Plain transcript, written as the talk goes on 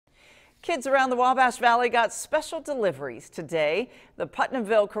Kids around the Wabash Valley got special deliveries today. The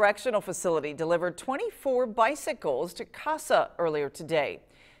Putnamville Correctional Facility delivered 24 bicycles to CASA earlier today.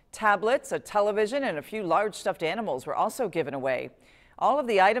 Tablets, a television, and a few large stuffed animals were also given away. All of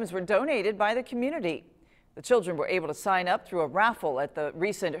the items were donated by the community. The children were able to sign up through a raffle at the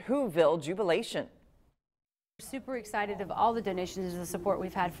recent Whoville Jubilation. We're super excited of all the donations and the support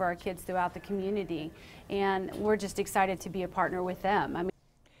we've had for our kids throughout the community, and we're just excited to be a partner with them.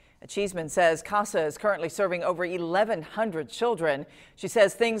 Cheeseman says CASA is currently serving over 1,100 children. She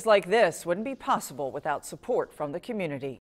says things like this wouldn't be possible without support from the community.